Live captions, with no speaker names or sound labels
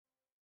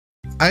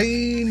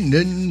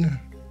Einen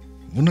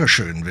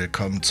wunderschönen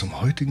Willkommen zum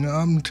heutigen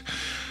Abend.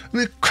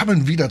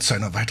 Willkommen wieder zu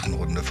einer weiteren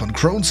Runde von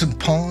CROWNS and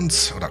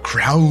PAWNS oder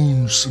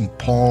CROWNS and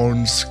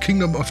PAWNS,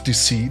 Kingdom of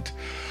Deceit.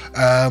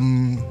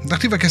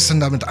 Nachdem wir gestern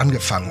damit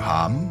angefangen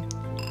haben,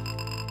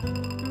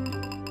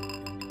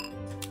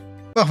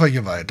 machen wir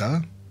hier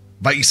weiter,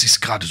 weil es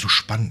ist gerade so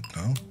spannend,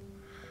 ne?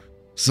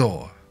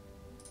 So.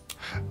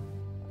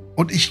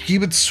 Und ich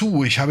gebe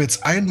zu, ich habe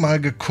jetzt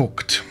einmal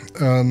geguckt,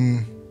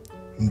 ein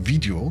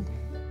Video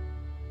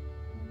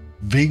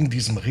wegen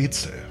diesem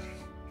Rätsel.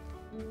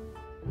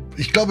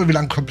 Ich glaube, wir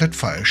lagen komplett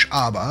falsch,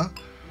 aber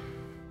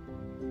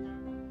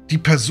die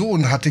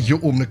Person hatte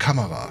hier oben eine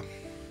Kamera.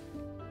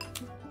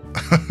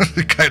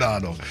 Keine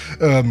Ahnung.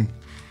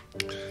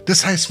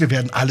 Das heißt, wir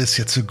werden alles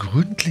jetzt so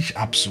gründlich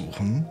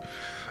absuchen,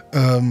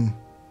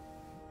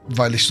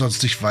 weil ich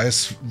sonst nicht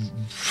weiß,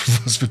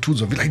 was wir tun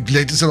sollen.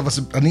 Vielleicht ist ja noch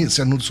was... nee, ist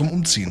ja nur zum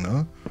Umziehen,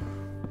 ne?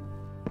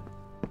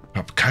 Ich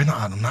habe keine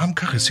Ahnung. Namen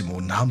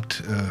Carissimo, Namen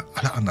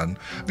alle anderen.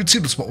 Wir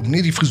ziehen uns mal um.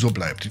 Nee, die Frisur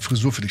bleibt. Die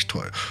Frisur finde ich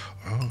toll.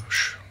 Oh,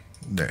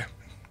 nee.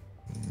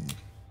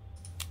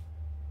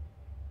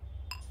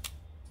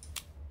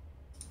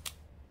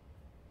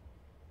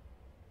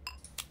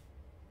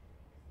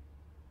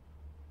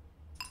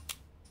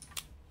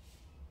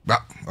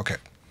 Ja, okay.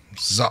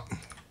 So.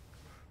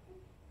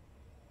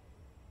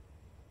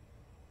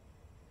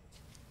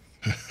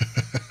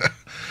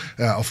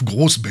 Ja, auf dem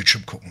großen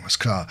Bildschirm gucken, ist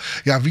klar.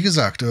 Ja, wie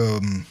gesagt,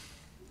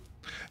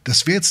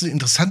 das wäre jetzt eine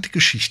interessante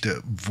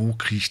Geschichte. Wo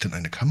kriege ich denn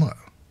eine Kamera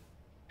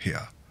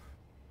her?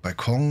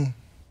 Balkon.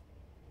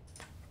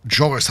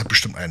 Joris hat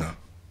bestimmt eine.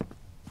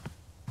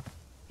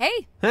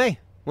 Hey. Hey,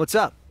 what's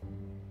up?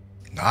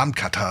 Namen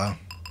Katar.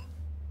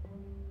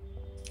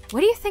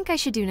 What do you think I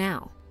should do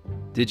now?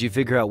 Did you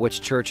figure out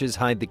which churches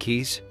hide the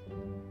keys?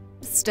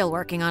 Still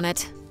working on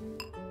it.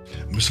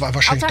 Müssen wir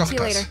wahrscheinlich I'll doch talk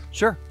to you das. later.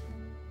 Sure.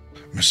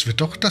 Müssen wir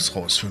doch das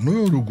rausführen. Na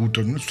ja, gut,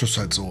 dann ist das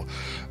halt so.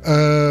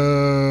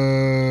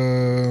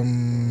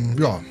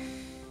 Ja.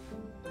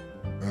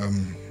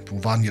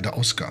 Wo war denn hier der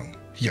Ausgang?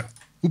 Hier.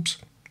 Ups.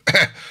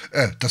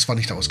 Das war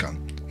nicht der Ausgang.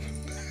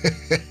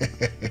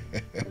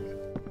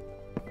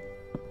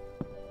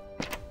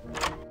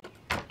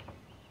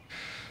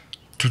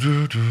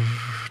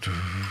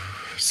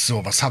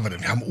 So, was haben wir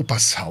denn? Wir haben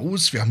Opas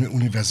Haus, wir haben eine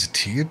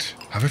Universität.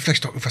 Haben wir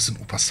vielleicht doch irgendwas in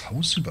Opas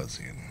Haus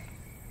übersehen?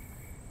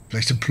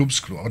 Vielleicht im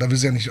Plumpsklo, aber da will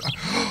sie ja nicht...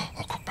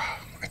 Oh, guck mal,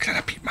 ein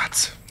kleiner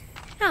Piepmatz.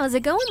 How's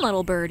it going,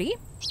 little birdie?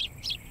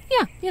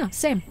 Yeah,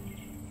 same.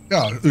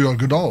 Ja,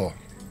 genau.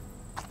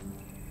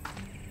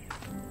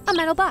 A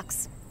metal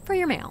box for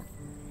your mail.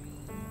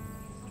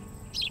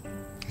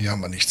 Hier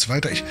haben wir nichts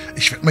weiter. Ich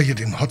werde mal hier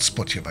den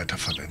Hotspot hier weiter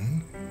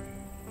verwenden.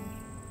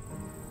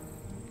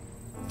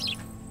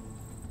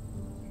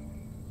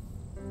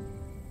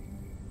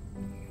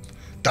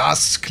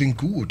 Das klingt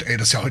gut. Ey,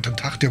 das ist ja heute ein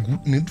Tag der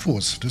guten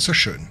Infos. Das ist ja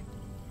schön.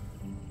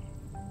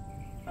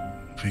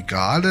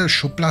 Regale,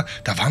 Schubladen.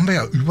 Da waren wir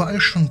ja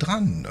überall schon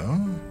dran,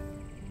 ne?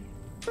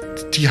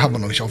 Die haben wir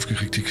noch nicht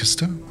aufgekriegt, die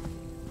Kiste.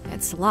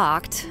 It's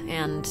locked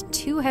and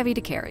too heavy to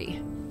carry.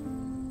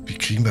 Wie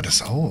kriegen wir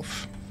das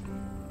auf?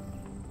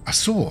 Ach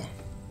so.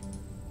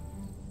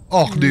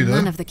 Och, nee,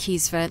 None ne? of the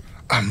keys fit.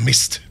 Ah,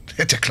 Mist.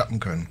 Hätte ja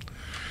klappen können.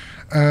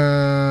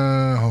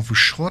 Haufen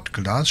Schrott,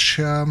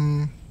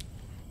 Glasscherben.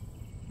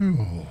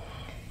 Jo.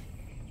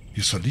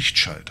 Hier ist der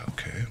Lichtschalter,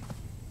 okay.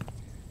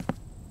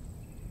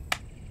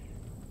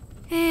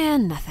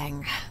 And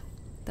nothing.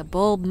 The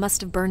bulb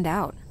must have burned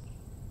out.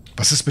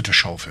 Was ist mit der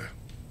Schaufel?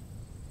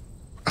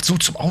 Ach so,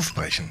 zum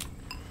Aufbrechen.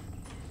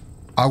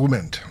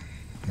 Argument.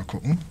 Mal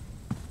gucken.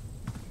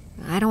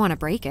 I don't want to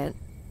break it.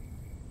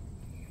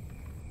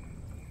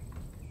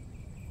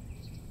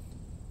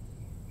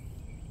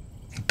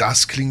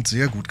 Das klingt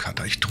sehr gut,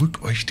 Katha. Ich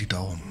drück euch die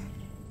Daumen.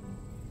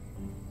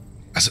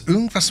 Also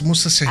irgendwas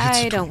muss das ja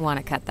I jetzt don't want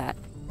to cut that.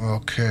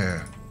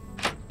 Okay.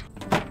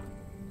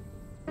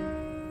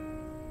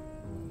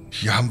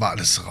 Hier haben wir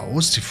alles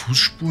raus. Die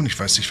Fußspuren. Ich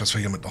weiß nicht, was wir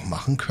hiermit noch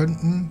machen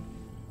könnten.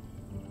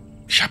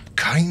 Ich habe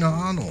keine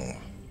Ahnung.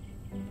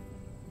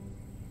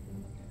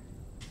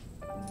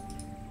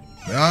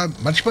 Ja,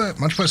 manchmal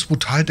ist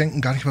brutal denken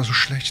gar nicht mal so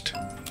schlecht.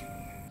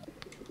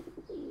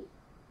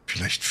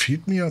 Vielleicht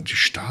fehlt mir die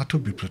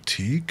Statue,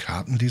 Bibliothek,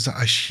 Kartenleser,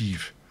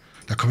 Archiv.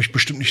 Da komme ich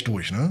bestimmt nicht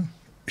durch, ne?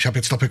 Ich habe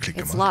jetzt Doppelklick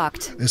It's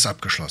gemacht. locked. Ist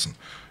abgeschlossen.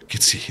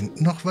 Geht's hier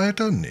hinten noch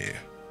weiter? Nee.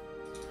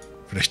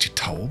 Vielleicht die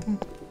Tauben?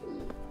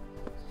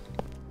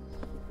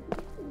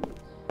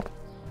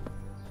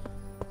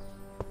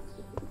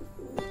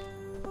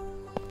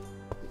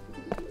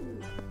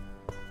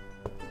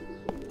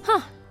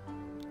 Huh.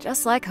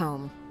 Just like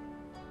home.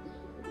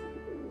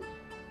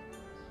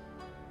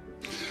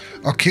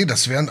 Okay,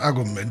 das wäre ein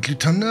Argument,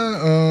 Litane.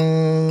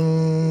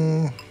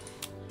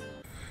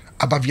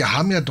 Aber wir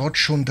haben ja dort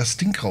schon das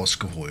Ding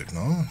rausgeholt,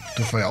 ne?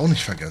 Dürfen wir ja auch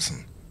nicht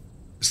vergessen.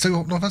 Ist da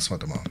überhaupt noch was?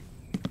 Warte mal.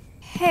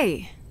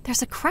 Hey,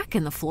 there's a crack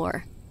in the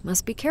floor.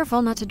 Must be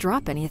careful not to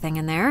drop anything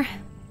in there.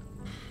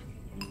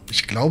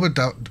 Ich glaube,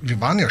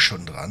 wir waren ja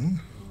schon dran.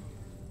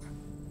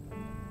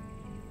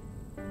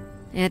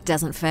 It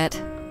doesn't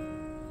fit.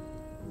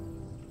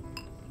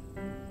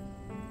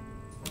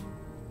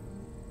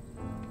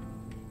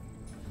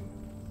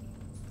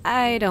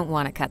 I don't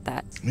want to cut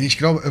that. Nee, ich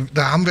glaube,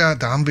 da haben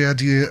wir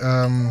die,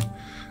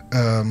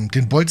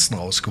 den Bolzen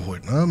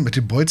rausgeholt. Ne? Mit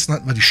dem Bolzen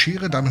hatten wir die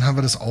Schere, damit haben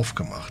wir das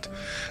aufgemacht.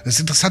 Das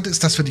Interessante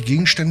ist, dass wir die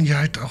Gegenstände hier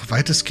halt auch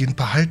weitestgehend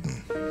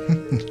behalten.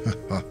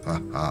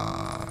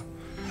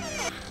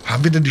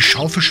 Haben wir denn die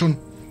Schaufel schon...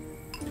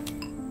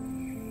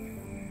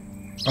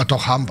 Ach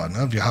doch, haben wir,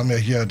 ne? Wir haben ja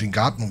hier den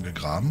Garten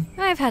umgegraben.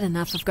 I've had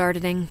enough of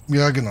gardening.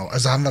 Ja, genau.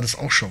 Also haben wir das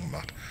auch schon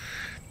gemacht.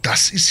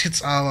 Das ist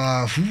jetzt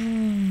aber...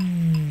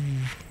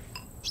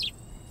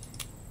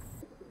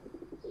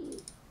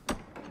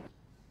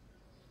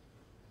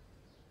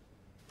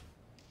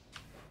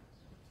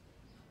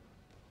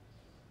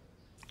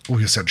 Oh,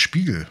 hier ist ja ein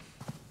Spiegel.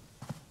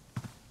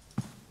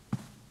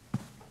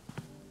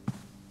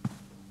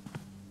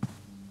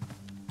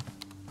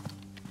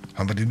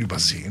 Haben wir den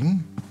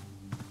übersehen?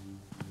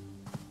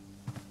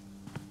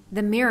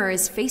 The mirror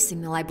is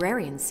facing the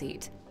librarian's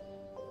seat.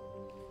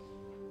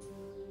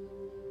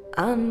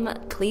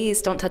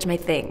 Please don't touch my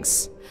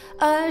things.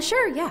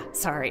 Sure, yeah,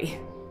 sorry.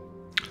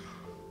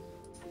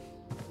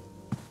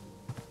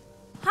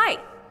 Hi.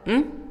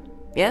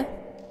 Yeah?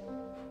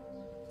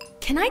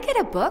 Can I get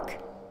a book?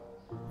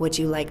 Would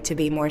you like to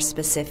be more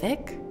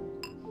specific?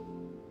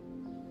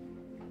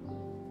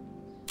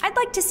 I'd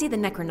like to see the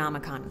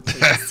Necronomicon,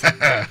 please.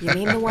 You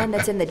mean the one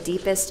that's in the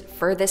deepest,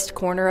 furthest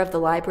corner of the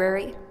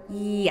library?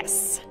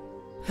 Yes.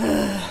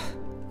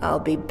 I'll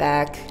be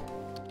back.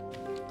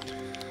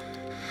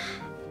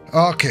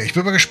 Okay, ich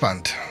bin mal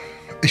gespannt.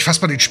 Ich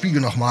fasse mal den Spiegel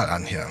nochmal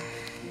an hier.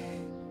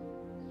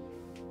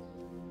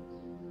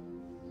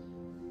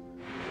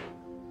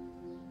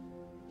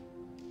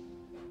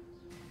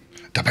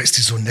 Dabei ist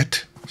die so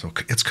nett. So,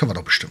 jetzt können wir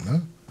doch bestimmt,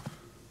 ne?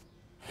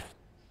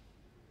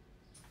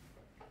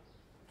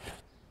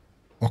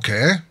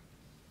 Okay.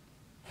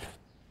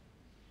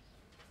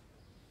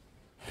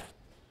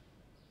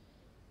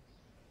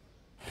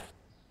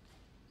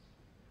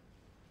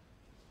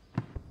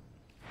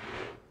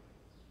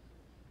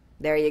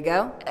 There you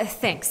go.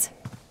 Thanks.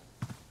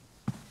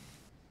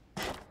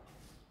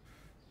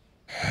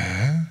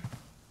 Hä?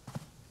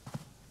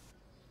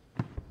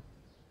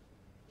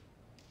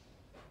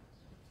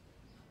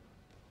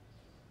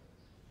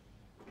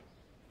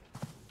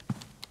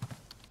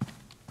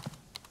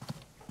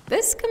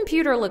 This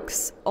computer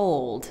looks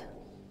old.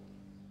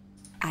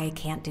 I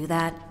can't do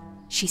that.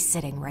 She's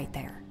sitting right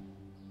there.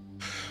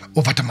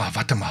 Oh, warte mal,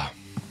 warte mal.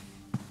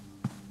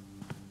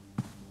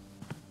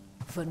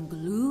 Von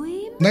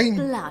Gluim Nein.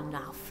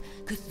 Planaf,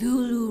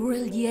 Cthulhu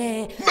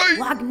Rilje, Nein.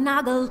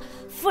 Wagnagel,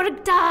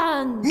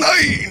 Furtan.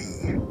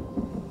 Nein!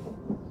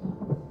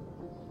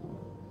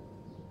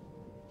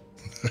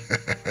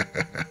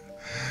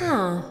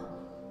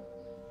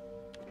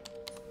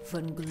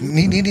 Von Gluim.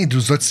 Nee, du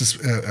sollst es,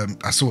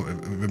 achso,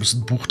 wir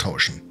müssen ein Buch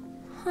tauschen.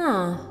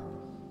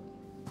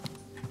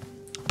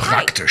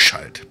 Praktisch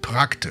halt,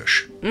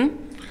 praktisch.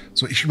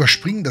 So, ich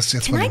überspringe das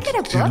jetzt Can mal I get a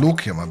den book?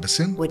 Dialog hier mal ein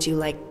bisschen. Would you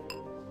like...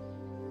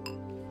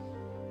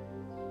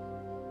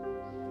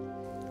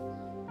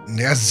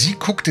 Ja, sie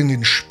guckt in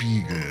den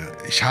Spiegel.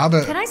 Ich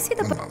habe... Can I see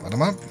the Warte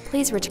mal.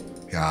 Please return...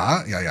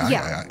 Ja.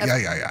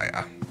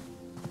 Yeah.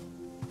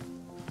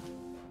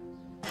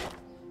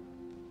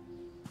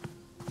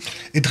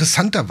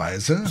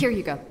 Interessanterweise... Here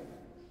you go.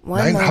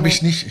 One Nein, habe moment.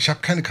 ich nicht. Ich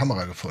habe keine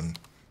Kamera gefunden.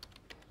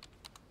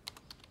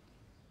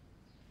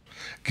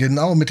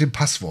 Genau mit dem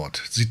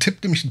Passwort. Sie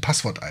tippt nämlich ein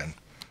Passwort ein.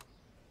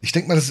 Ich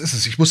denke mal, das ist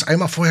es. Ich muss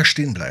einmal vorher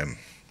stehen bleiben,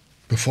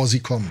 bevor sie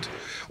kommt.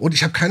 Und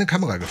ich habe keine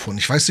Kamera gefunden.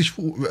 Ich weiß nicht,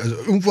 wo. Also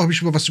irgendwo habe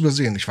ich was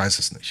übersehen. Ich weiß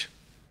es nicht.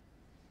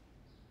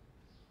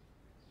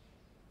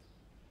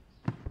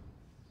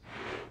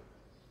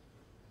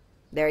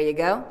 There you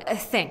go.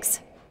 Thanks.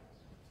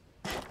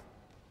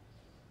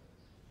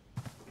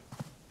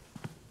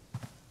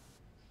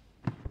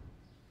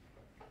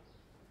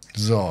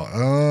 So,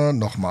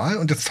 nochmal.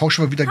 Und jetzt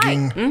tauschen wir wieder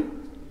gegen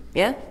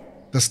Yeah?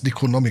 das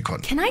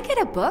Necronomicon. Can I get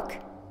a book?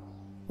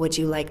 Would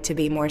you like to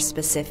be more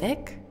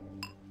specific?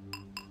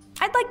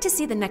 I'd like to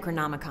see the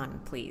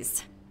Necronomicon,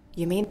 please.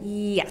 You mean...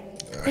 Yeah.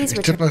 Please Ich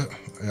return... tippe.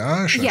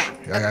 Ja, schon. Ja.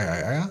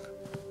 Ja.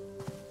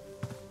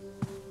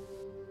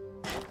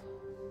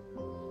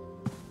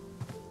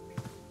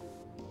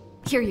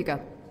 Here you go.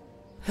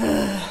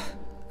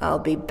 I'll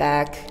be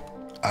back.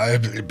 I'll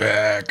be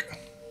back.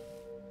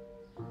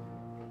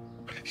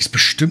 Die ist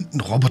bestimmt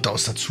ein Roboter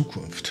aus der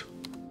Zukunft.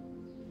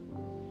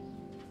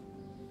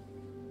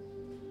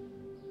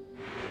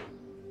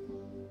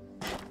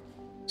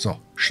 So,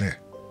 schnell.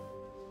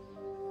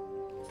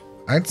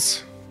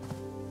 1,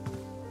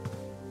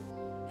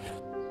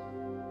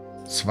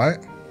 2,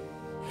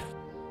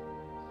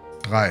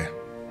 3. I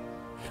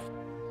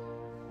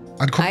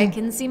Angucken.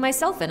 can see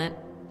myself in it.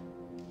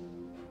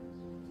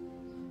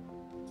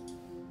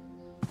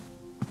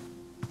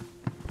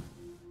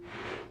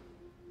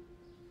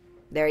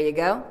 There you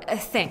go.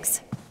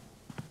 Thanks.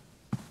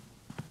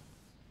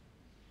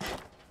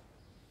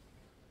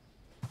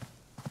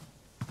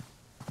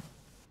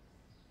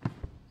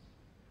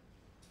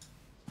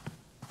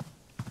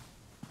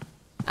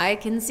 I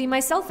can see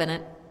myself in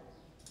it.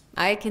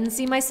 I can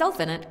see myself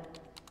in it.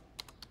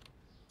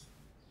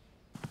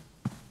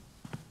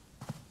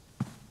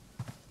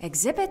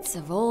 Exhibits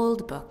of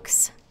old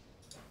books.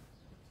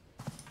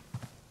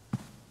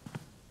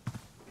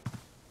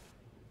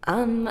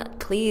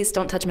 Please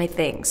don't touch my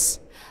things.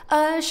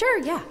 Sure,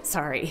 yeah,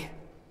 sorry.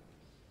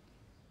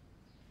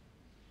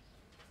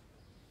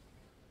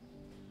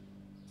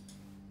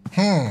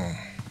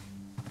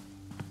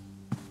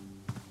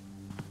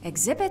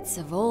 Exhibits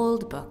of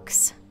old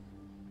books.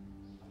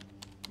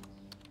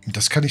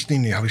 Das kann ich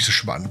nicht. Nee, habe ich das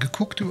schon mal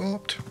angeguckt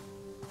überhaupt?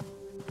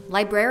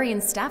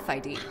 Librarian Staff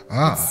ID.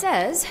 Ah. It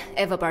says,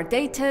 Eva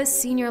Bardeta,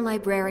 Senior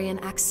Librarian,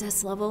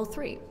 Access Level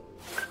 3.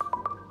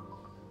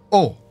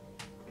 Oh.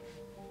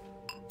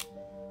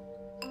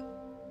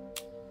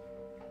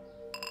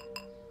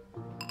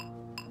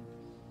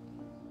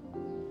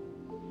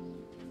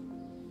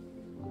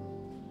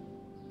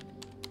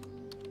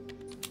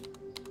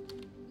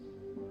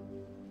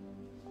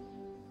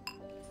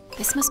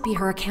 This must be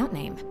her account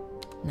name.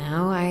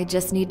 Now I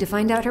just need to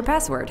find out her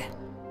password.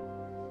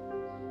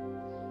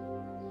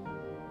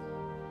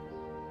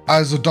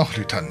 Also doch,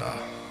 Lytander.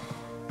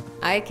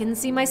 I can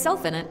see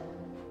myself in it.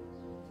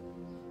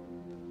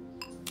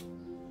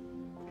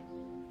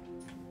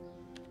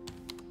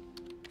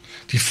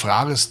 Die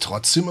Frage ist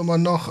trotzdem immer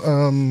noch,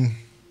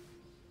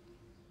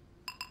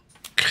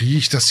 kriege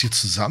ich das hier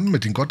zusammen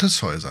mit den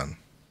Gotteshäusern?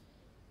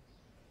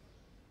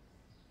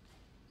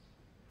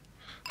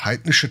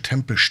 Heidnische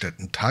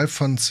Tempelstätten, Teil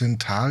von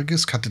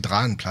Zentargis,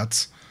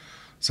 Kathedralenplatz,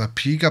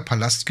 Sapieger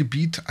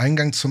Palastgebiet,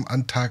 Eingang zum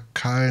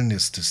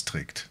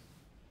Antakalnis-Distrikt.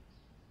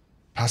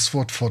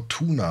 Passwort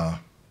Fortuna.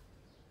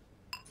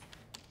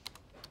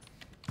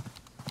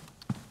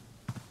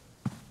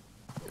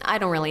 I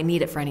don't really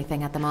need it for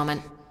anything at the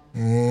moment.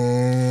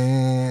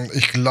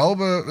 Ich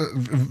glaube,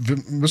 wir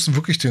müssen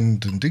wirklich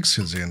den Dings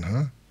hier sehen,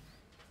 hä?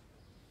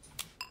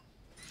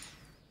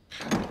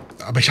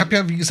 Aber ich habe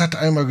ja, wie gesagt,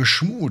 einmal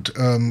geschmut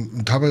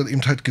und habe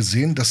eben halt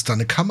gesehen, dass da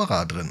eine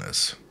Kamera drin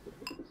ist.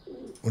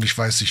 Und ich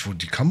weiß nicht, wo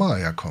die Kamera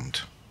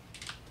herkommt.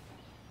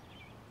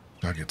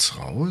 Da geht's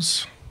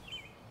raus.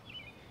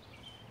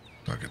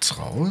 Da geht's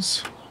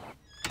raus.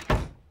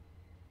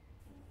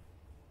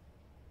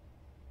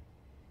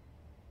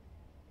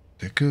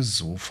 Decke,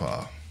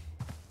 Sofa.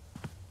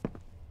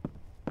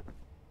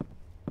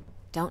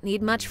 Don't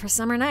need much for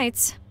summer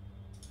nights.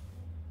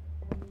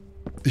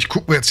 Ich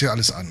gucke mir jetzt hier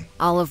alles an.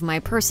 All of my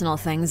personal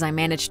things I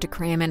managed to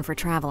cram in for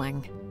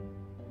traveling.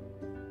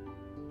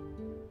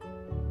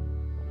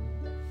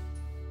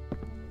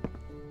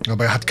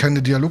 Aber er hat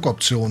keine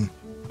Dialogoption.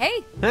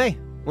 Hey, Hey,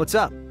 what's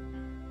up?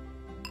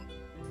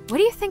 what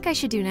do you think I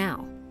should do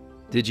now?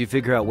 Did you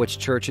figure out which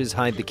churches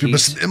hide the Wir keys?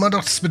 müssen immer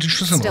noch das mit den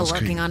Schlüsseln Still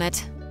working rauskriegen. on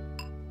it.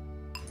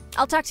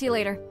 I'll talk to you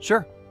later.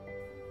 Sure.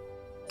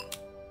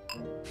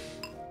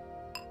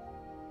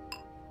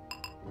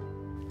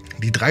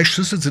 Die 3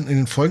 Schlüssel sind in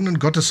den folgenden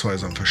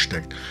Gotteshäusern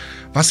versteckt.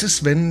 Was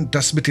ist, wenn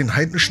das mit den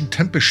heidnischen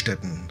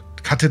Tempelstätten,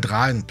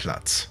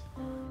 Kathedralenplatz?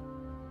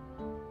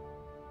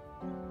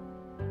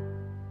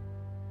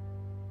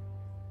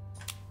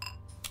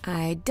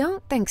 I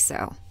don't think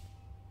so.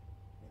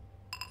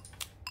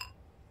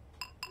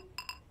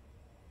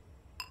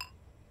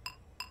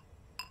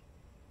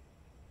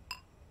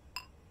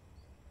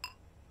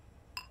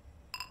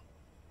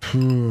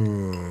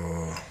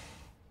 Puh.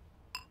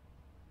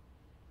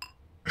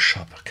 Ich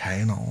habe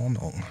keine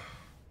Ahnung.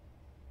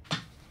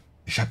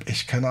 Ich habe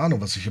echt keine Ahnung,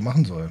 was ich hier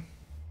machen soll.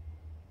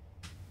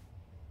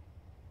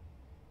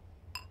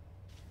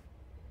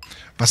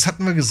 Was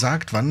hatten wir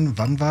gesagt?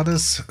 Wann war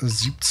das?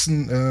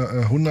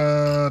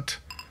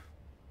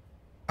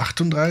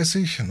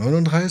 1738?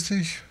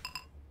 39?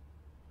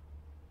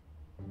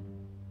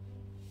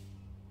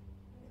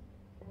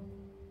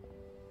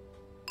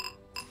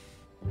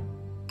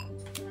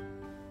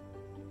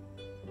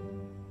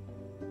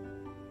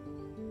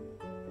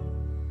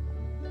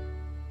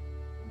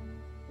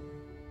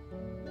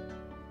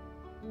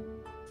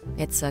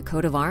 It's a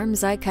coat of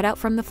arms I cut out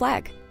from the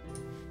flag.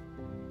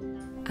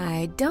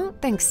 I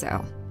don't think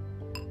so.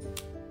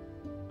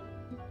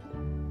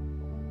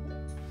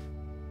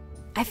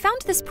 I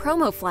found this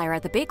promo flyer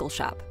at the bagel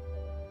shop.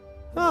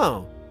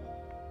 Oh,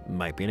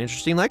 might be an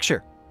interesting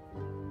lecture.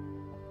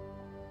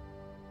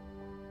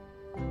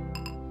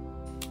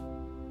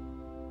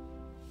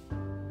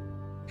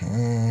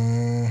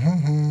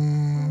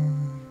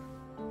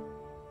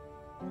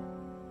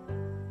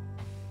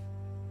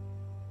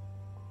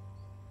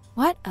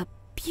 What a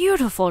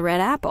beautiful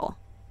red apple.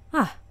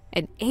 Ah,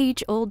 an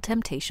age-old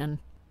temptation.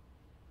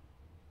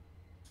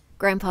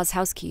 Grandpa's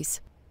house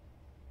keys.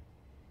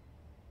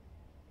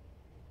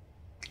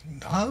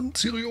 Namen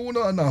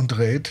Siriona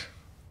nachdreht.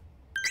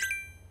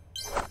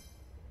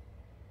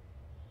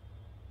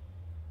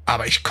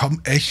 Aber ich komme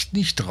echt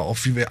nicht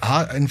drauf, wie wir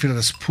entweder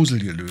das Puzzle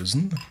hier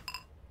lösen.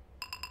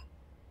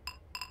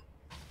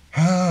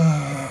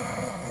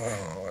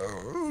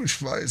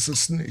 Ich weiß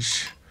es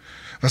nicht.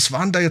 Was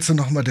war denn da jetzt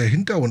nochmal der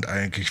Hintergrund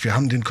eigentlich? Wir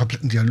haben den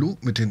kompletten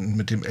Dialog mit dem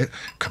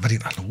Können wir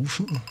den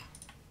anrufen?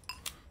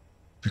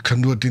 Wir können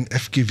nur den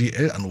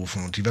FGWL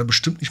anrufen und die werden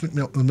bestimmt nicht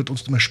mit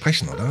uns mehr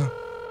sprechen, oder?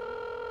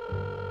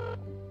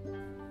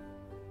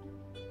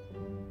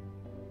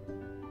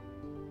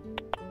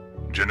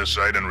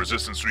 Genocide and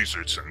Resistance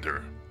Research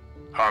Center.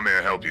 How may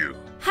I help you?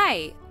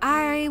 Hi,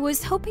 I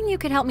was hoping you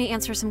could help me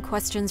answer some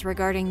questions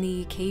regarding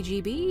the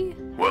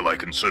KGB. Well, I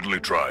can certainly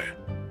try.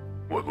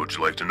 What would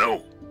you like to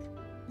know?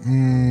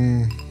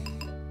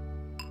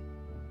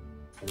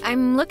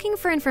 I'm looking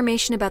for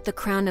information about the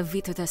crown of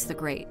Vytautas the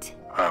Great.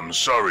 I'm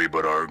sorry,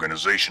 but our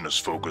organization is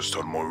focused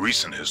on more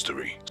recent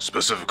history,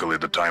 specifically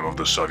the time of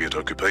the Soviet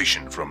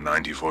occupation from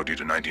 1940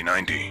 to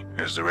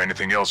 1990. Is there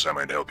anything else I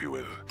might help you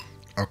with?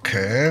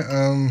 Okay,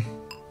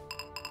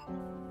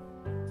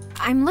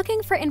 I'm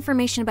looking for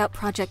information about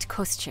Project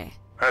Kostche.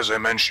 As I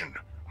mentioned,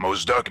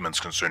 most documents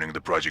concerning the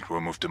project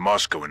were moved to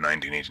Moscow in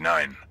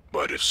 1989.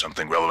 But if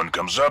something relevant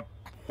comes up,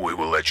 we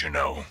will let you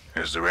know.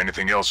 Is there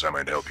anything else I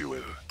might help you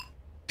with?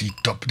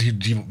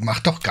 Die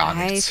macht doch gar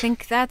I nichts.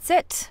 think that's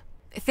it.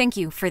 Thank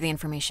you for the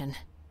information.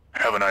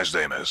 Have a nice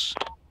day, miss.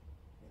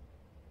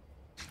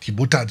 Die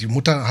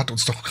Mutter hat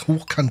uns doch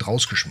hochkant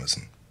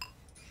rausgeschmissen.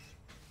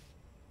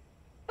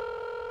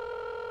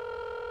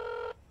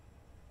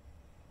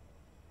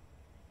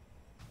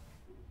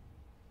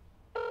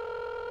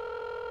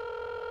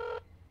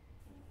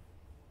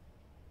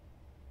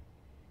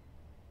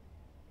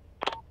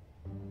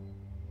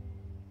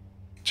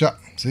 Tja,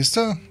 siehst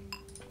du?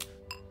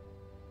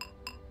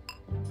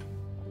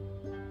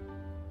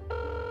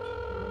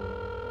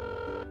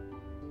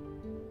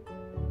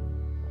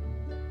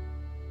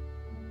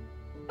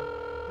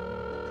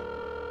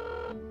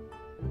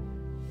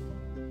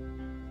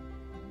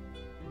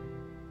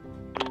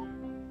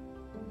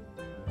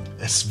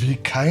 Es will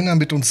keiner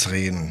mit uns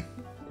reden.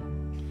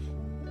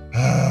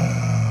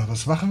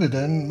 Was machen wir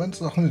denn?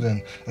 Was machen wir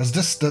denn?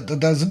 Also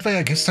da sind wir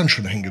ja gestern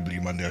schon hängen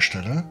geblieben an der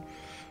Stelle.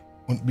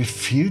 Und mir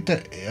fehlt da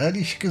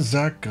ehrlich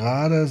gesagt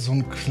gerade so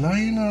ein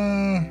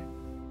kleiner...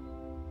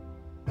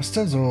 Was ist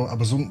der so?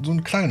 Aber so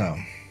ein kleiner.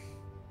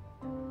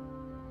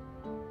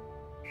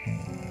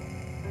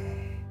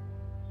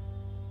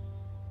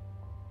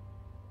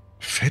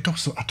 Fällt doch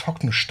so ad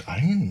hoc nicht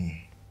ein.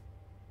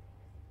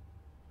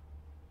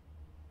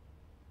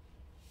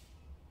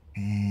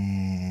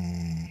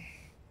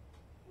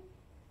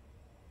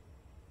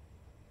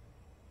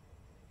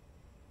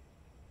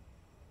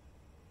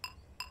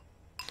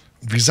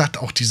 Wie gesagt,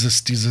 auch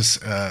dieses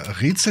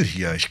Rätsel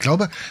hier. Ich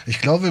glaube,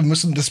 wir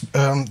müssen das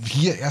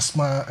hier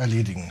erstmal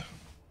erledigen.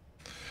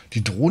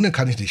 Die Drohne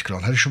kann ich nicht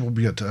klauen. Hatte ich schon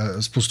probiert.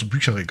 Ist bloß ein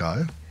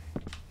Bücherregal.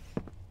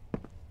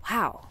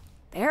 Wow,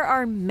 there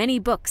are many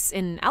books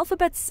in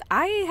alphabets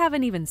I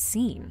haven't even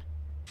seen.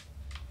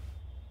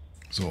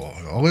 So,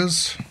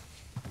 Joris.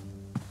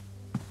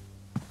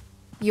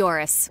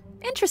 Joris.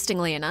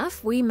 Interestingly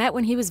enough, we met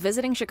when he was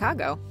visiting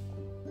Chicago.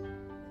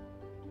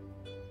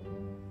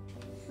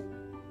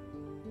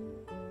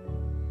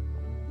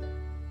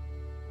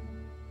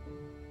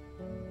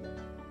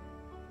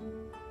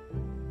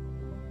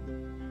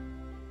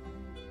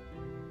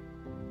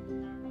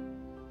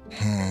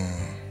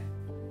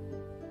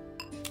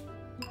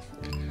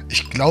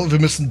 Ich glaube, wir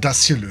müssen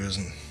das hier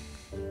lösen.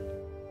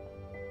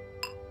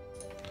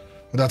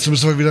 Und dazu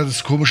müssen wir wieder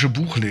das komische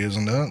Buch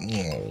lesen, ne?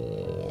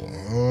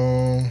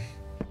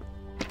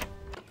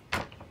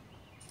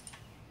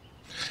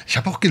 Ich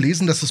habe auch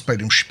gelesen, dass es bei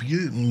dem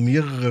Spiel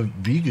mehrere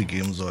Wege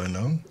geben soll,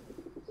 ne?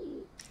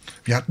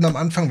 Wir hatten am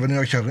Anfang, wenn ihr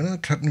euch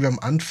erinnert, hatten wir am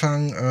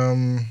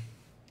Anfang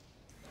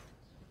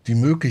die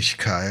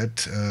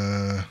Möglichkeit,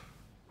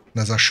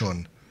 na sag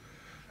schon,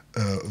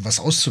 was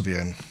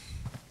auszuwählen.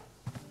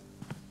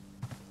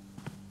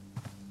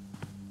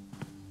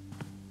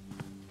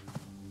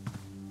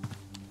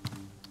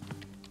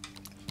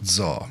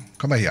 So,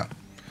 komm mal her.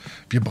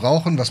 Wir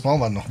brauchen, was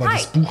brauchen wir noch mal?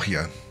 Das Buch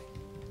hier.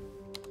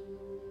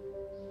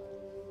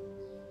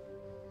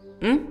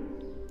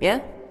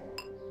 Yeah?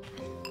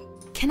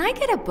 Can I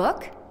get a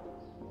book?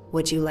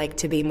 Would you like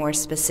to be more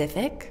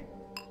specific?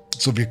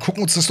 So, wir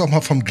gucken uns das doch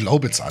mal vom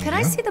Glaubitz an. Could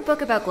I Ne? see the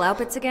book about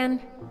Glaubitz again?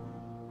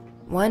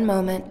 One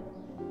moment.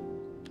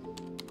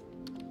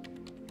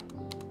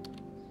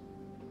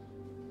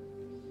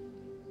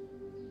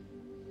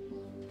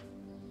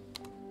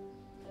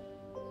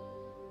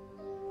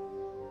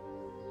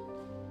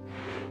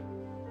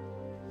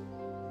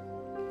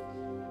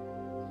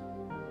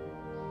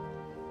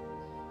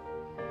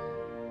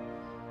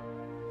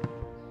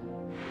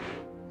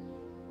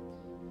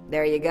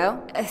 There you go.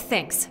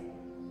 Thanks.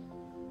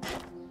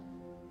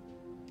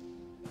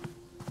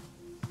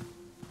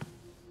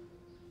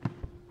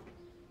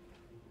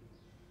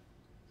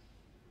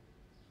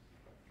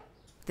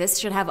 This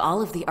should have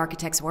all of the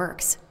architect's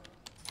works.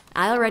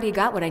 I already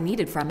got what I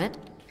needed from it.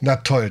 Na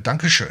toll,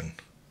 dankeschön.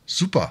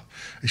 Super.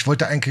 Ich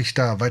wollte eigentlich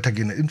da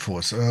weitergehende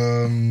Infos.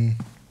 Hi.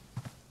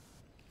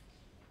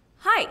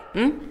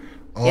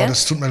 Oh, Ja?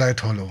 das tut mir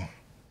leid, Hollow.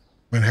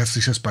 Mein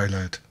herzliches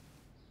Beileid.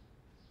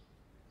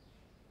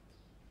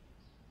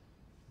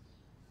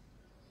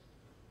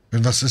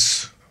 Wenn was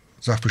ist,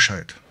 sag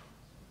Bescheid.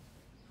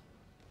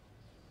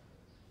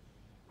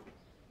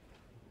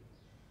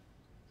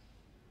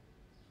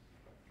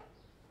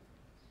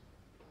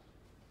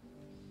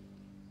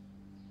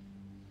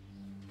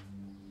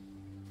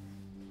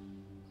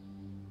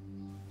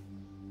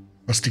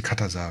 was die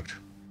Kata sagt.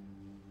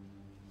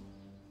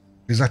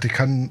 Wie gesagt, ich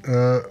kann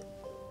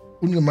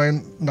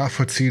ungemein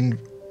nachvollziehen,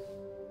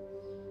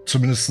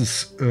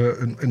 zumindest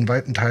in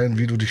weiten Teilen,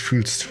 wie du dich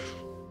fühlst.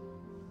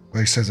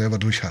 Weil ich es ja selber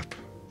durch habe,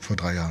 vor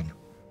 3 Jahren.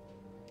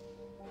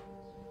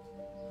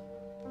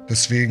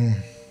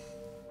 Deswegen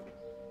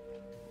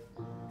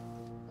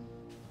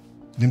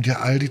nimm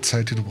dir all die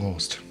Zeit, die du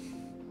brauchst.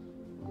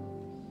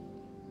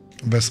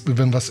 Und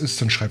wenn was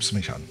ist, dann schreibst du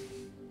mich an.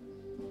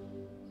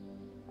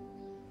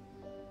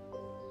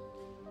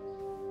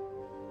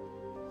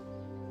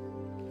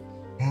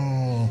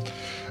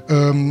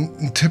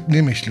 Einen Tipp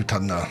nehme ich,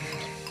 Lytanda.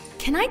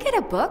 Can I get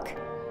a book?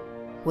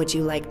 Would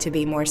you like to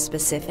be more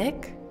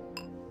specific?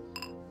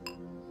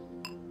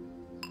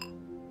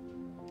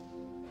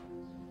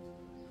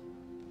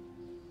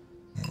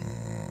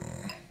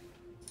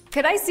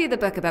 Could I see the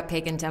book about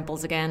pagan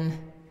temples again?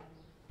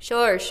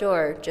 Sure,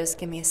 sure. Just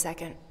give me a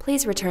second.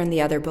 Please return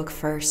the other book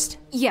first.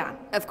 Yeah,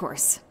 of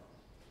course.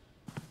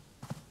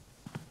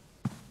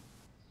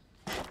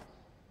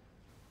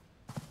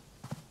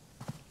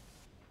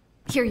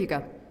 Here you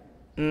go.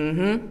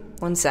 Mm-hmm.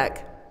 One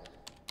sec.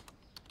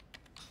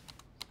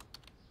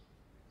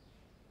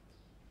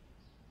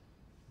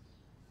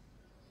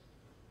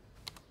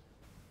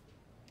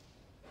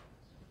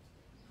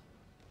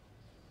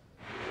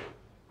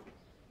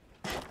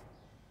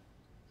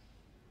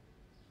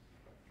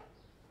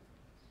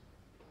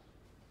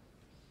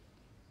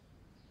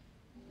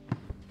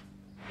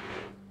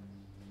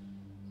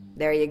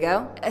 There you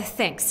go.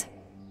 Thanks.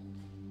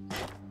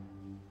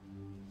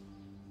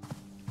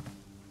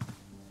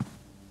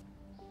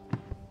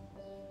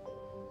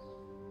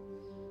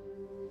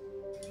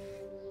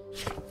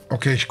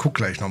 Okay, ich gucke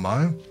gleich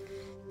nochmal.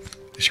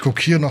 Ich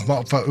gucke hier nochmal,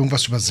 ob wir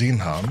irgendwas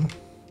übersehen haben.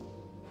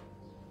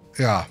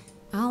 Ja.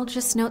 I'll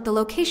just note the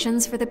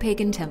locations for the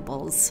pagan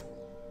temples.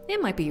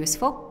 It might be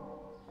useful.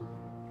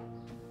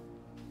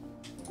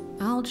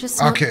 I'll just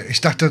note... Okay, ich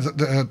dachte,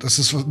 das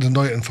ist eine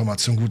neue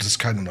Information. Gut, das ist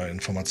keine neue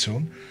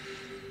Information.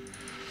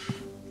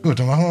 Gut,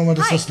 dann machen wir mal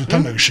das, was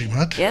Lytanda geschrieben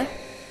hat. Yeah?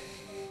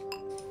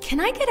 Can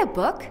I get a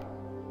book?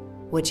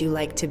 Would you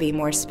like to be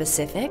more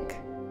specific?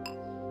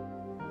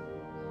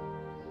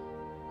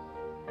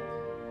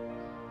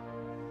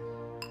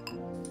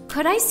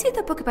 Could I see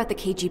the book about the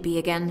KGB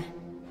again?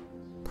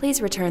 Please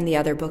return the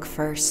other book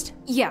first.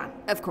 Yeah,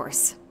 of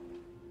course.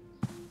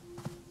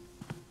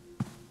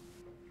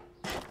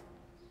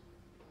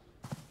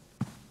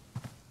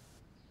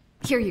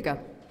 Here you go.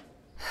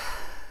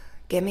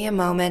 Give me a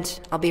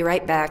moment. I'll be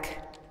right back.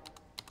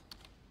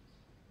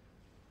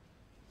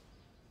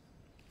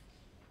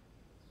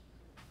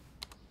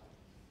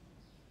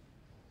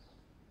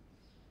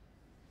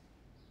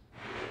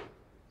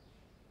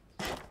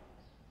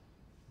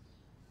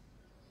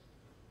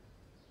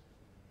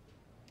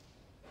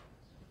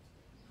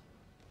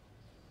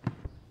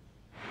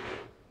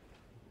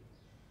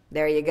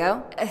 There you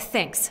go.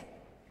 Thanks.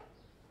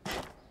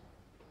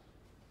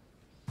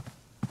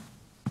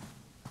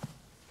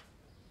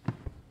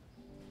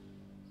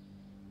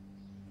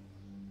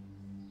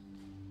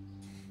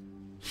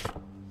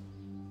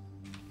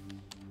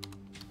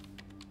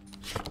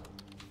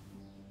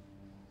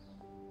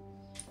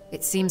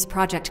 It seems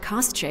Project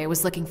Kostche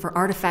was looking for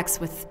artifacts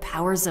with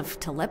powers of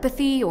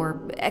telepathy or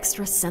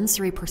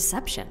extrasensory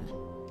perception.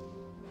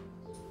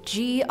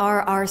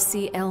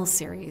 GRRCL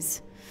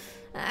series.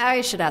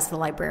 I should ask the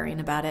librarian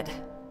about it.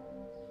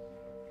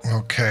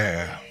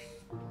 Okay.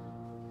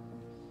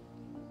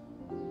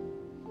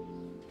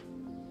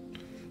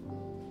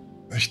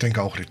 Ich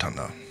denke auch,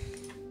 Lytanda.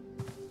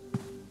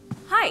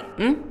 Hi.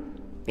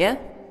 Yeah?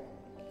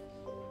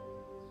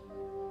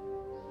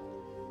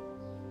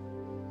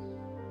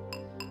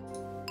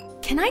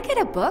 Can I get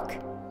a book?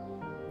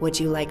 Would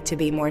you like to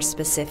be more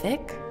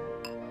specific?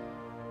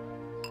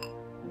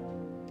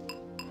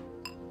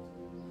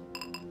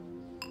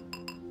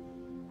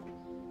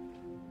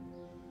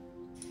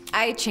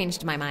 I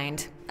changed my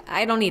mind.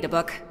 I don't need a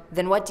book.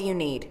 Then what do you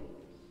need?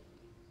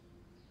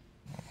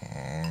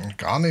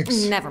 Gar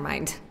nichts. Never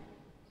mind.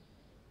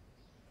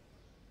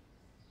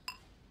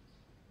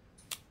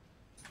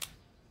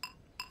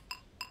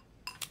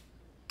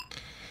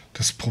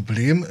 Das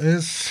Problem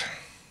ist,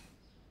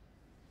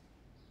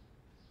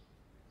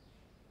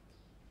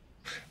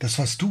 das,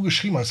 was du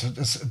geschrieben hast,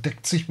 das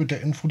deckt sich mit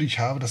der Info, die ich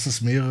habe, dass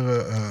es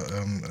mehrere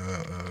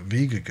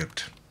Wege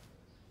gibt.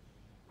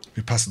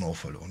 Wir passen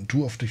auf, alle. Und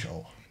du auf dich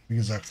auch. Wie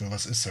gesagt, wenn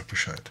was ist, sag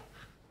Bescheid.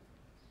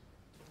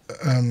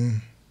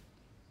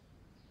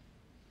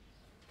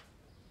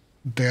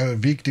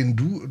 Der Weg, den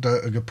du da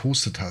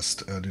gepostet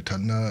hast,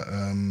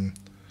 Lytanda,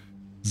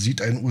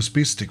 sieht einen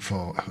USB-Stick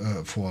vor.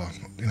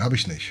 Den habe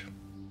ich nicht.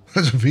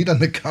 Also weder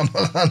eine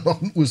Kamera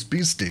noch ein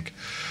USB-Stick.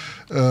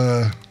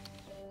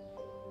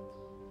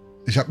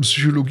 Ich habe ein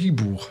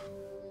Psychologiebuch.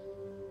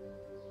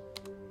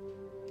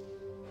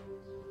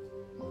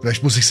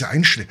 Vielleicht muss ich sie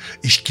einstellen.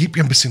 Ich gebe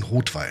ihr ein bisschen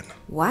Rotwein.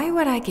 Why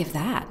would I give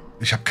that?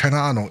 Ich habe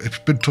keine Ahnung. Ich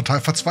bin total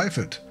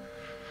verzweifelt.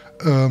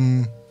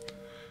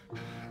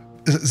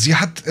 sie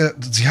hat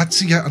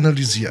sie ja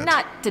analysiert.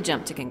 Not to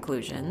jump to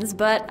conclusions,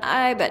 but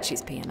I bet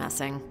she's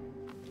PMSing.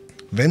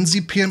 Wenn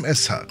sie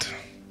PMS hat,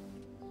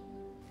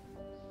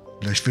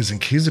 vielleicht will sie einen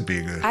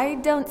Käsebegel. I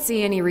don't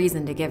see any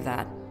reason to give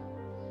that.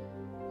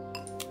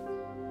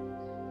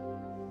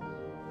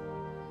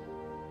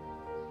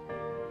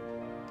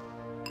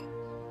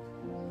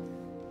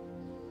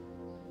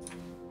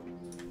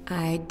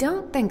 I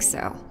don't think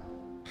so.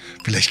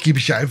 Vielleicht gebe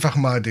ich ihr einfach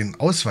mal den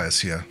Ausweis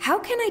hier. How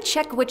can I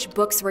check which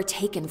books were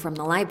taken from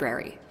the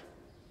library?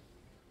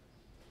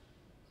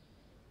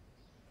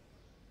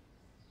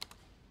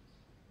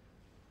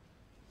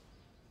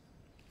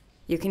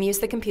 You can use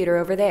the computer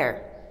over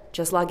there.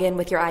 Just log in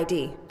with your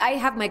ID. I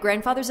have my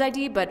grandfather's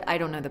ID, but I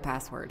don't know the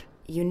password.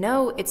 You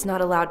know it's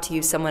not allowed to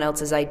use someone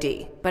else's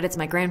ID. But it's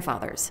my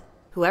grandfather's.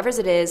 Whoever's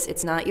it is,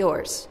 it's not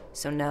yours,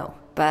 so no.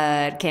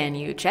 But can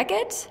you check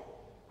it?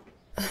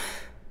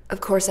 Of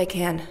course I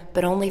can,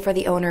 but only for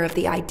the owner of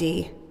the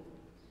ID.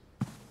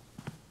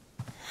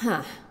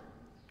 Huh.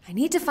 I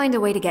need to find a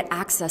way to get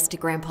access to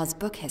Grandpa's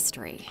book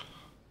history.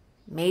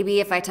 Maybe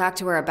if I talk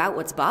to her about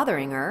what's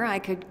bothering her, I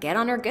could get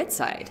on her good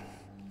side.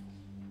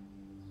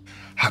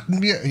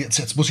 Hatten wir,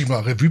 jetzt muss ich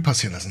mal Revue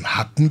passieren lassen,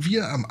 hatten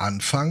wir am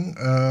Anfang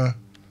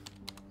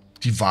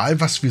die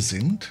Wahl, was wir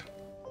sind?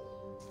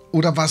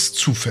 Oder war es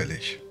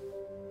zufällig?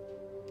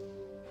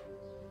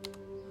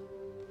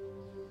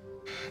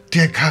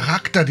 Der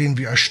Charakter, den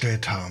wir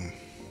erstellt haben.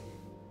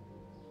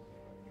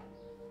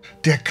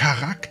 Der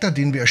Charakter,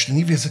 den wir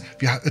erstellen.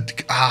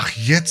 Ach,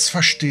 jetzt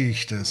verstehe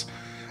ich das.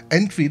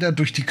 Entweder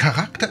durch die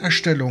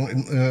Charaktererstellung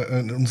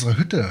in unserer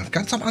Hütte,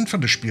 ganz am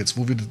Anfang des Spiels,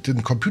 wo wir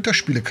den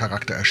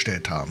Computerspiele-Charakter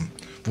erstellt haben,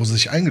 wo sie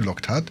sich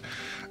eingeloggt hat,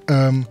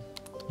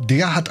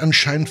 der hat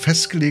anscheinend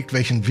festgelegt,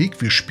 welchen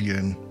Weg wir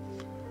spielen.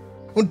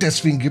 Und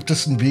deswegen gibt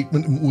es einen Weg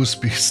mit einem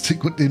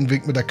USB-Stick und den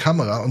Weg mit der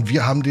Kamera. Und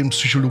wir haben den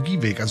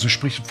Psychologieweg, also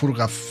sprich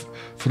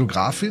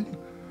Fotografin,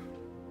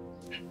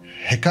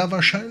 Hacker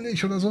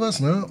wahrscheinlich oder sowas,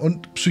 ne?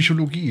 Und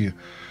Psychologie.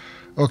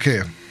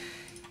 Okay.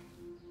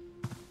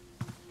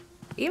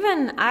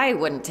 Even I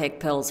wouldn't take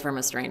pills from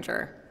a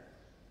stranger.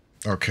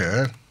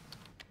 Okay.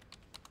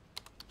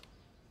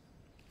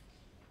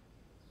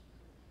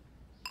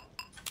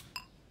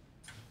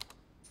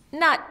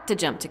 Not to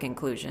jump to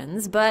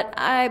conclusions, but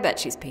I bet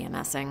she's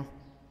PMSing.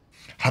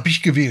 Hab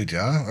ich gewählt,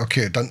 ja?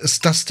 Okay, dann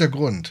ist das der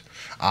Grund.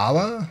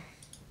 Aber...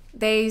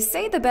 They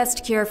say the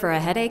best cure for a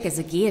headache is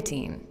a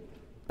guillotine.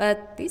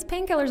 But these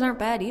painkillers aren't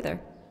bad either.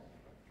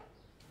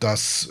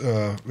 Das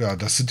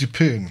sind die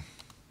Pillen.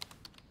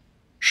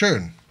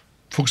 Schön.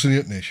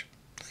 Funktioniert nicht.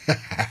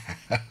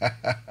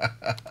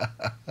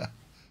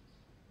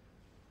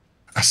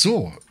 Ach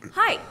so.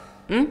 Hi.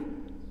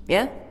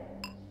 Yeah?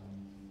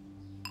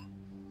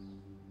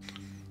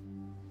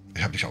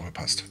 Ich hab nicht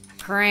aufgepasst.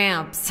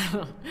 Cramps.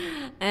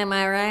 Am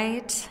I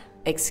right?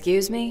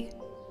 Excuse me?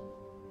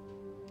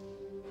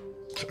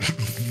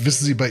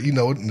 Wissen Sie, bei Ihnen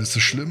da unten ist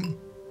es schlimm?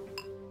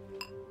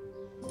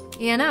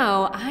 You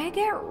know, I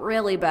get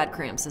really bad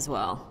cramps as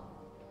well.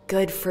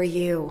 Good for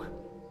you.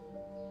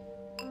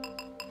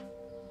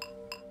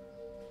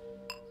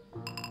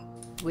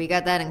 We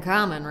got that in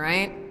common,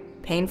 right?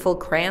 Painful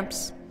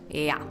cramps?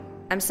 Yeah.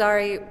 I'm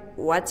sorry,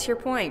 what's your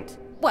point?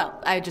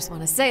 Well, I just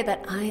want to say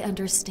that I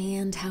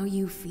understand how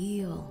you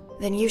feel.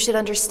 Then you should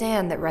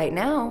understand that right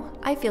now,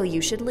 I feel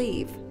you should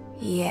leave.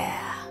 Yeah,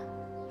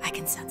 I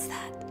can sense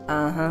that.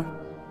 Uh-huh.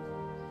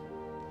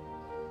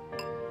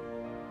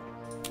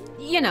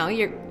 You know,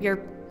 you're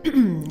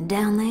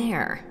down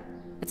there.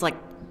 It's like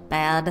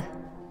bad.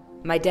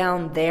 My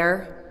down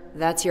there?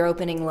 That's your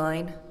opening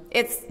line?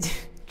 It's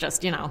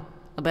just, you know,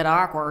 a bit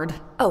awkward.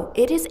 Oh,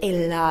 it is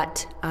a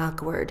lot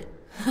awkward.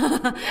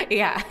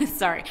 Yeah,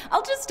 sorry.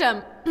 I'll just,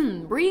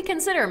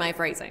 reconsider my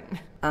phrasing.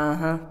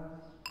 Uh-huh.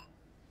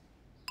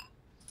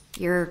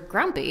 You're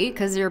grumpy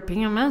because you're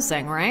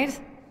PMSing, right?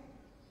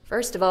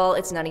 First of all,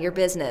 it's none of your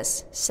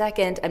business.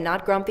 Second, I'm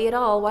not grumpy at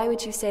all. Why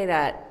would you say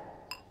that?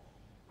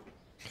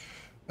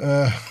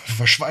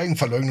 Verschweigen,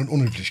 Verleugnen und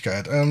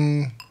Unhöflichkeit.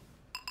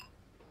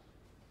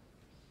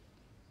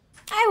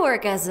 I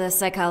work as a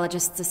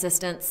psychologist's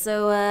assistant,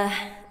 so,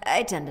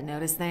 I tend to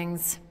notice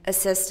things.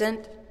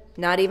 Assistant?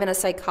 Not even a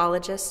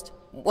psychologist?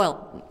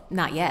 Well,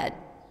 not yet.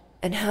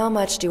 And how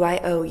much do I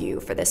owe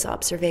you for this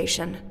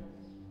observation?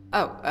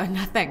 Oh,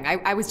 nothing.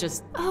 I was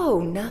just...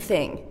 Oh,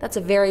 nothing. That's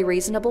a very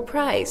reasonable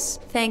price.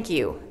 Thank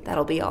you.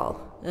 That'll be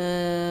all.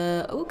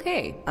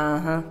 Okay.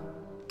 Uh-huh.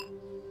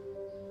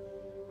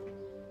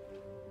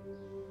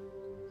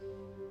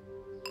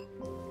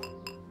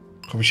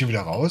 Komme ich hier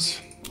wieder raus?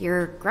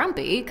 You're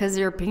grumpy because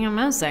you're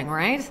PMSing,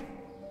 right?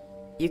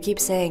 You keep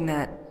saying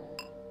that.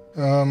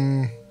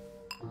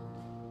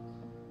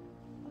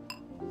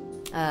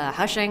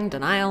 Hushing,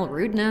 denial,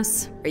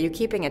 rudeness. Are you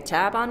keeping a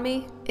tab on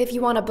me? If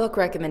you want a book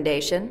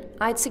recommendation,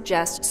 I'd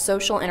suggest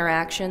Social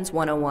Interactions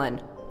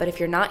 101. But if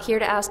you're not here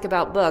to ask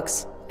about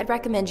books, I'd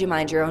recommend you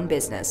mind your own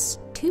business.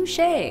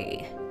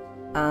 Touché.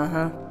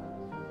 Uh-huh.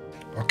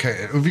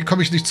 Okay, irgendwie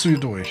komme ich nicht zu ihr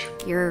durch.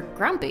 You're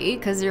grumpy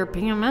because you're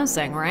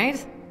PMSing,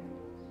 right?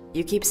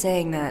 You keep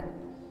saying that.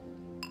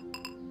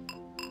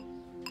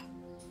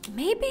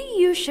 Maybe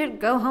you should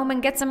go home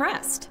and get some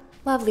rest.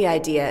 Lovely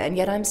idea, and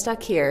yet I'm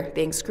stuck here,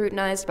 being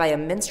scrutinized by a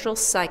menstrual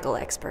cycle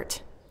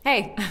expert.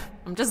 Hey,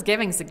 I'm just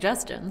giving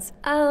suggestions.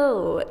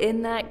 Oh,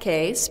 in that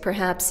case,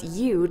 perhaps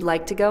you'd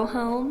like to go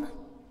home?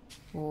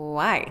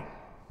 Why?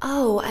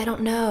 Oh, I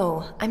don't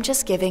know. I'm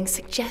just giving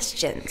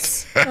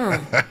suggestions.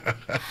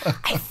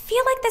 I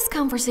feel like this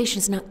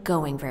conversation's not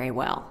going very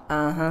well.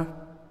 Uh-huh.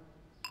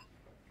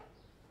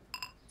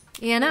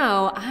 You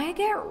know, I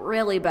get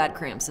really bad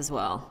cramps as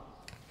well.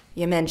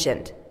 You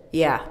mentioned.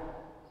 Yeah.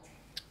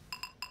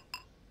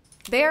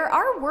 There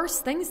are worse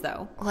things,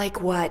 though.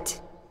 Like what?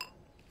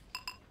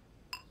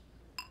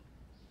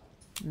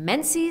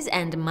 Menses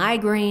and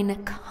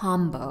migraine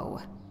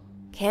combo.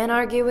 Can't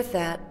argue with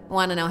that.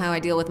 Want to know how I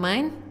deal with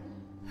mine?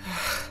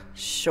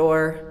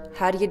 Sure.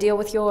 How do you deal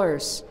with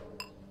yours?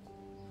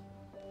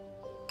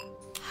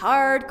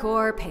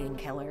 Hardcore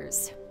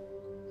painkillers.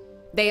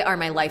 They are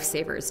my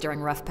lifesavers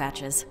during rough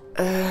patches.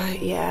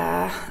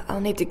 Yeah.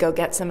 I'll need to go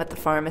get some at the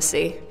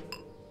pharmacy.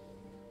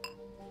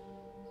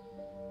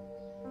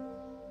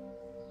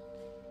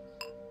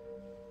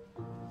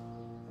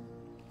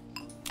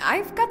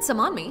 I've got some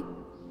on me.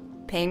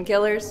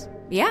 Painkillers?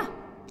 Yeah.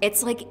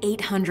 It's like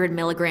 800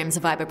 milligrams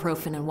of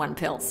ibuprofen in one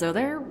pill, so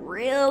they're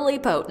really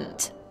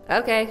potent.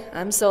 Okay,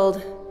 I'm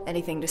sold.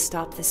 Anything to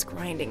stop this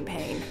grinding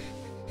pain.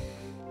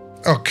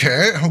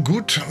 Okay,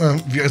 gut.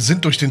 Wir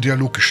sind durch den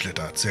Dialog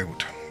geschlittert. Sehr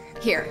gut.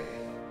 Here.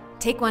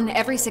 Take one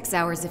every 6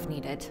 hours if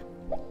needed.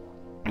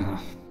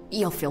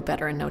 You'll feel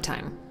better in no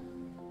time.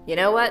 You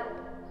know what?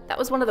 That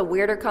was one of the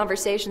weirder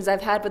conversations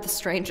I've had with a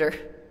stranger.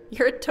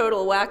 You're a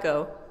total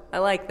wacko. I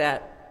like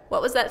that.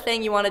 What was that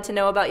thing you wanted to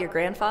know about your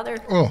grandfather?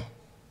 Oh.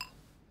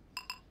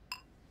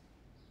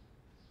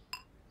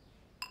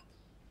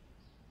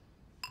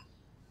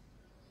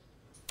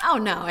 Oh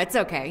no, it's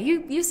okay.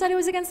 You said it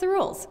was against the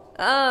rules.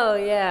 Oh,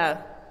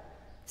 yeah.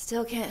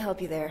 Still can't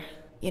help you there.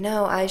 You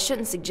know, I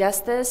shouldn't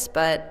suggest this,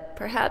 but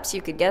perhaps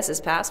you could guess his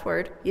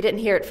password. You didn't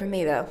hear it from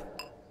me, though.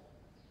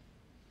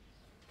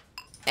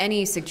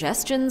 Any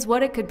suggestions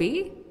what it could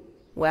be?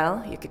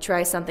 Well, you could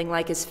try something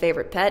like his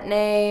favorite pet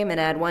name and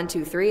add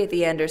 123 at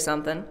the end or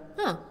something.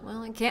 Huh,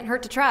 well, it can't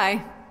hurt to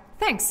try.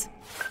 Thanks.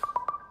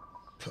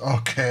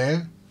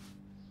 Okay.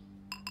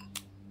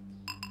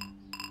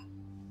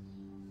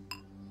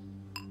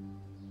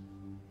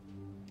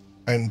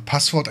 Ein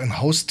Passwort, ein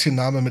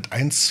Haustiername mit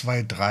 1,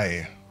 2,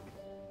 3.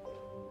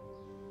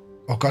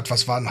 Oh Gott,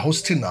 was war ein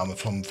Haustiername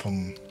vom...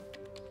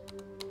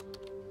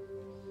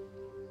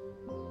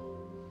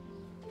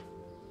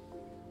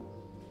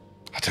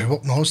 Hat er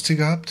überhaupt ein Haustier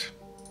gehabt?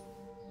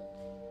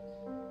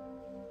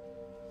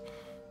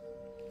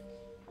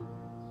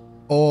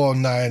 Oh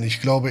nein, ich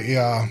glaube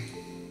eher...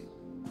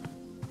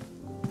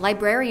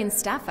 Librarian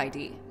Staff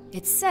ID.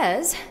 It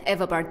says,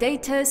 Eva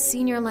Bardeta,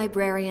 Senior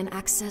Librarian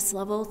Access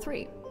Level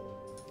 3.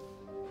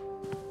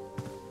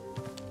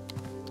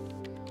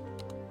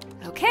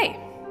 Okay,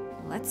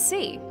 let's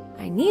see.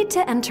 I need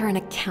to enter an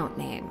account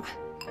name.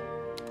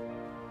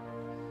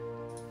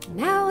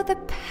 Now the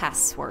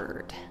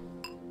password.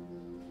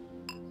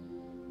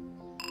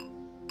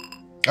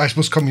 Ah, ich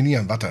muss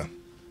kombinieren, warte.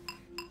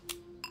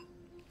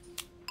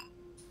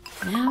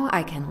 Now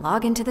I can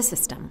log into the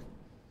system.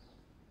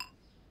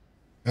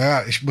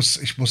 Ja, ich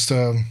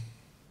musste...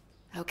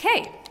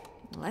 Okay,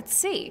 let's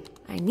see.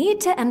 I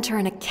need to enter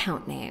an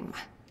account name.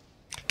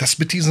 Das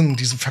mit diesem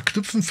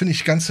Verknüpfen finde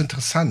ich ganz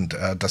interessant,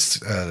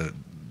 dass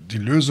die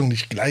Lösung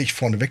nicht gleich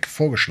vorneweg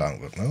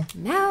vorgeschlagen wird, ne?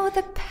 Now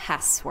the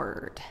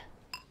password.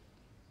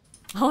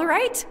 All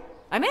right,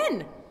 I'm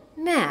in.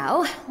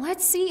 Now,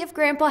 let's see if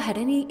Grandpa had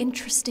any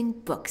interesting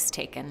books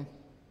taken.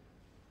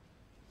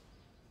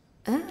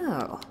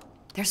 Oh,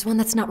 there's one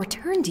that's not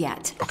returned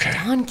yet. Okay.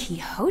 Don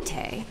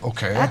Quixote.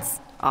 Okay.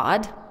 That's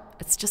odd.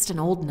 It's just an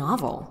old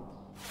novel.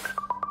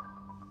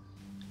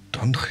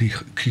 Don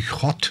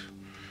Quixote,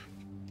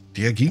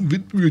 der gegen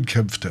Windmühlen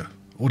kämpfte.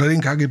 Oder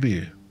den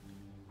KGB.